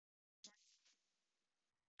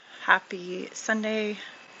Happy Sunday,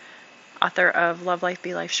 author of Love Life,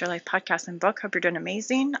 Be Life, Share Life podcast and book. Hope you're doing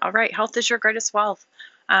amazing. All right, health is your greatest wealth.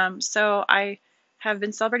 So I have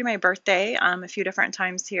been celebrating my birthday a few different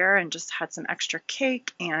times here and just had some extra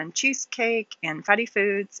cake and cheesecake and fatty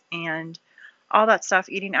foods and all that stuff,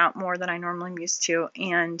 eating out more than I normally am used to.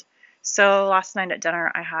 And so last night at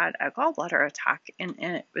dinner, I had a gallbladder attack, and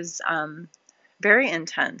it was very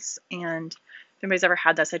intense. And if anybody's ever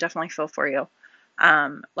had this, I definitely feel for you.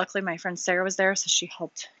 Luckily, my friend Sarah was there, so she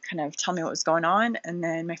helped kind of tell me what was going on. And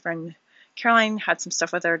then my friend Caroline had some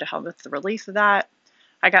stuff with her to help with the relief of that.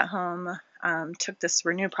 I got home, took this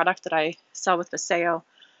Renew product that I sell with Viseo.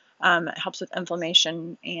 It helps with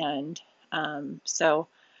inflammation, and so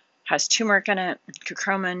has turmeric in it,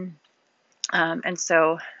 curcumin, and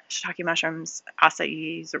so shiitake mushrooms,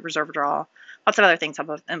 acai, resveratrol, lots of other things help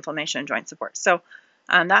with inflammation and joint support. So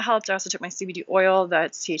that helped. I also took my CBD oil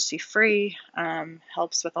that's THC free,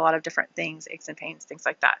 helps with a lot of different things, aches and pains, things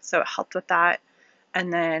like that. So it helped with that.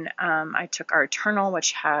 And then I took our Eternal,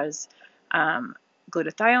 which has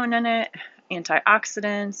glutathione in it,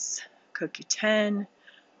 antioxidants, CoQ10,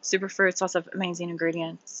 superfruits, lots of amazing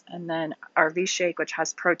ingredients. And then our V-Shake, which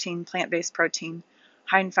has protein, plant-based protein,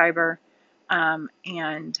 high in fiber. And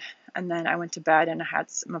then I went to bed and I had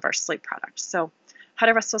some of our sleep products. So had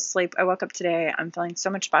a restful sleep. I woke up today. I'm feeling so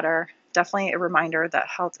much better. Definitely a reminder that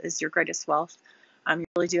health is your greatest wealth. You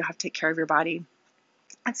really do have to take care of your body.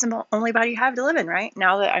 It's the only body you have to live in, right?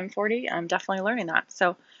 Now that I'm 40, I'm definitely learning that.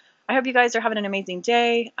 So I hope you guys are having an amazing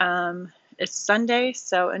day. It's Sunday,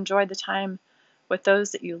 so enjoy the time with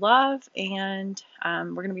those that you love. And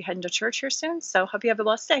we're going to be heading to church here soon. So hope you have a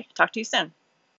blessed day. Talk to you soon.